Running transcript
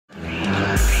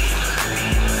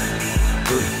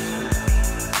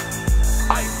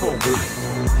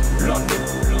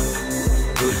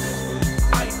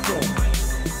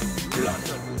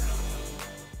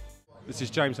This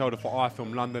is James Holder for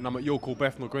iFILM London. I'm at York Hall,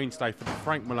 Bethnal Green today for the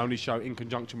Frank Maloney Show in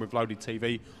conjunction with Loaded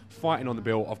TV. Fighting on the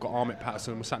bill, I've got AHMET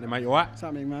Patterson. What's happening, mate? You all right? What's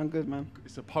happening, man? Good, man.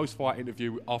 It's a post-fight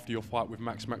interview after your fight with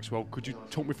Maxwell. Could you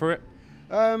talk me through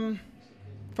it?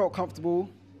 Felt comfortable.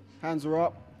 Hands were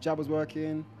up. Jab was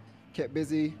working. Kept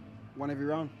busy. Won every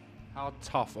round. How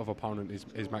tough of opponent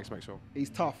is Maxwell? He's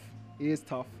tough. He is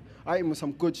tough. I hit him with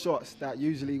some good shots that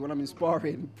usually when I'm in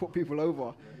sparring put people over. Do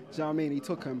you know what I mean? He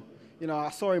took him. You know,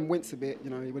 I saw him wince a bit, you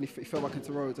know, when he fell back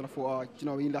into Rhodes, and I thought, you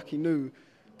know, he knew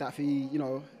that if he, you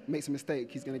know, makes a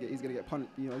mistake, he's gonna get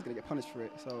punished for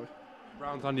it. So.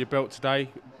 Rounds under your belt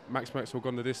today. Maxwell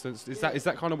gone the distance. Is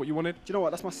that kind of what you wanted? Do you know what?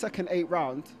 That's my second 8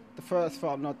 round. The first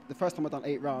time I done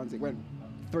 8 rounds, it went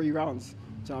 3 rounds. Do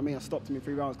you know what I mean? I stopped him in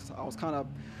 3 rounds because I was kind of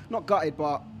not gutted,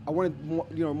 but I wanted more,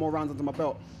 you know, more rounds under my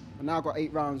belt. And now I got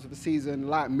 8 rounds of the season,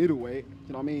 light middleweight.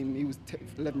 You know what I mean? He was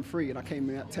 11-3, and I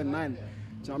came in at 10-9.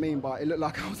 Do you know what I mean? But it looked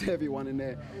like I was everyone in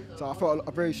there. So I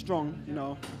felt very strong, you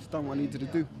know, just done what I needed to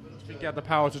do. Do you think he had the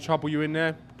power to trouble you in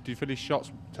there? Do you feel his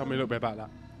shots? Tell me a little bit about that.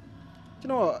 Do you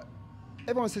know what?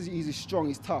 Everyone says he's strong,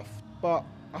 he's tough. But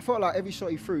I felt like every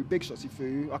shot he threw, big shots he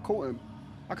threw, I caught him.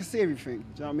 I could see everything, do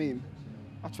you know what I mean?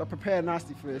 I prepared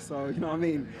nicely for this, so you know what I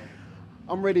mean?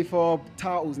 I'm ready for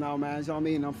titles now, man, do you know what I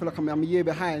mean? I feel like I'm a year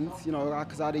behind, you know,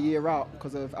 because I had a year out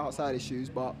because of outside issues,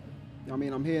 but you know what I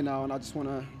mean? I'm here now and I just want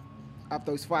to have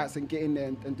those fights and get in there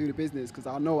and do the business because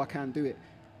I know I can do it.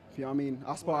 You know what I mean?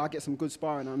 I get some good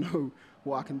sparring. I know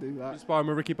what I can do. Like. You sparring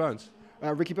with Ricky Burns?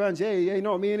 Ricky Burns, yeah, you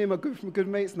know what? Me and him are good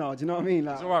mates now. Do you know what I mean?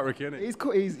 Like, he's all right, Ricky, isn't he? He's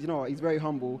cool. You know what? He's very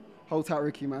humble. Hold tight,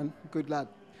 Ricky, man. Good lad.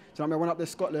 Do you know what I mean? I went up to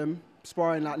Scotland,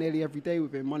 sparring like nearly every day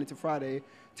with him, Monday to Friday,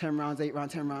 10 rounds, 8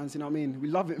 rounds, 10 rounds. You know what I mean? We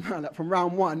love it, man. Like from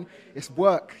round 1, it's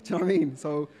work. Do you know what I mean?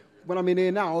 So when I'm in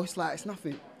here now, it's like it's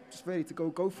nothing. Just ready to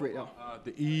go for it, yeah.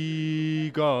 The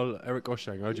Eagle, Eric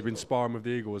Goshang. I heard you've been sparring with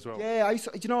the Eagle as well. Yeah, do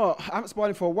you know what? I haven't sparred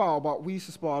him for a while, but we used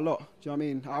to spar a lot. Do you know what I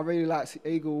mean? I really like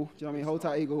Eagle. Do you know what I mean? Hold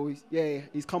tight, Eagle.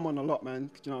 He's come on a lot, man.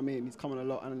 Do you know what I mean? He's come on a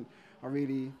lot, and I really,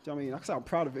 do you know what I mean? Like I said, I'm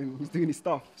proud of him. He's doing his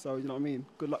stuff, so you know what I mean?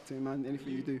 Good luck to him, man.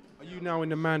 Anything you do. Are you now in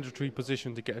the mandatory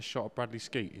position to get a shot at Bradley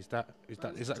Skeet? Is that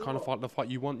kind of the fight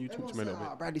you want? You talk to me a little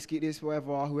bit. Bradley Skeet, this,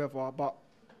 whoever. But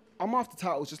I'm after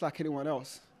titles just like anyone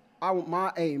else.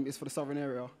 My aim is for the Southern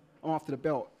area. I'm after the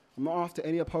belt. I'm not after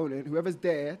any opponent. Whoever's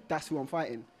there, that's who I'm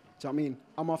fighting. Do you know what I mean?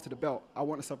 I'm after the belt. I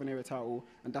want the Southern area title,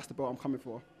 and that's the belt I'm coming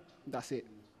for. That's it.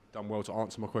 Done well to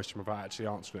answer my question without actually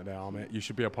answering it there, AHMET. You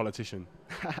should be a politician.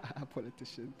 A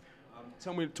politician.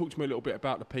 Talk to me a little bit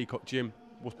about the Peacock Gym.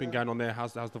 What's been going on there?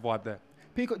 How's the vibe there?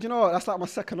 Peacock, do you know what? That's like my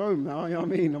second home now. You know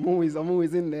what I mean? I'm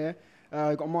always in there.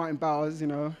 Got Martin Bowers, you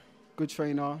know, good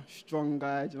trainer, strong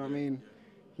guy. Do you know what I mean?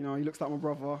 You know, he looks like my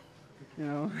brother. You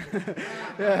know,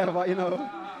 yeah, but you know,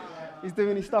 he's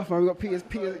doing his stuff, man. We got Peter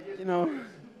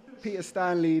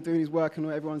Stanley doing his work, and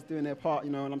everyone's doing their part,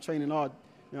 you know. And I'm training hard.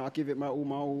 You know, I give it my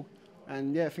all,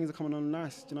 and yeah, things are coming on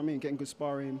nice. Do you know what I mean? Getting good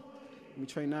sparring, and we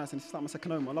train nice, and it's like my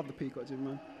second home. I love the Peacock Gym,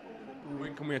 man.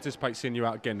 When can we anticipate seeing you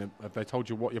out again? Have they told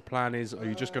you what your plan is? Are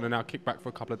you just going to now kick back for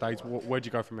a couple of days? Where'd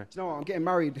you go from here? Do you know what? I'm getting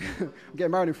married. I'm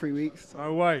getting married in 3 weeks.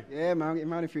 No way. Yeah, man, I'm getting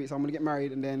married in 3 weeks. So I'm gonna get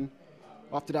married, and then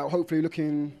after that, hopefully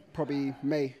looking probably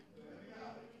May.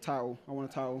 Title. I want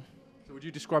a title. So would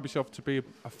you describe yourself to be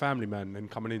a family man and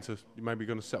coming into, you're maybe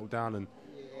going to settle down and...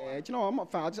 Yeah, do you know what? I'm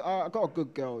not fan. I got a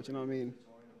good girl, do you know what I mean?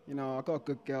 You know, I got a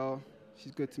good girl.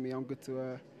 She's good to me. I'm good to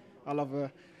her. I love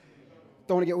her.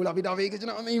 Don't want to get all lovey-dovey because, you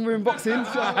know what I mean? We're in boxing.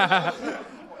 But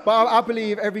I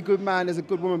believe every good man, there's a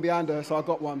good woman behind her, so I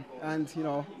got one. And, you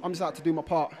know, I'm just out to do my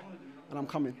part, and I'm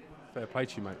coming. Fair play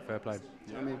to you, mate. Fair play.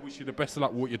 Yeah. I mean, wish you the best of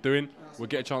luck with what you're doing. We'll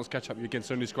get a chance to catch up with you again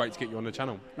soon. It's great to get you on the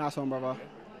channel. Nice one, brother.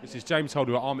 This is James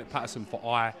Holder at AHMET Patterson for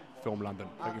iFILM London.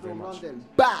 Thank you very much. London.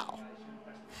 Bow!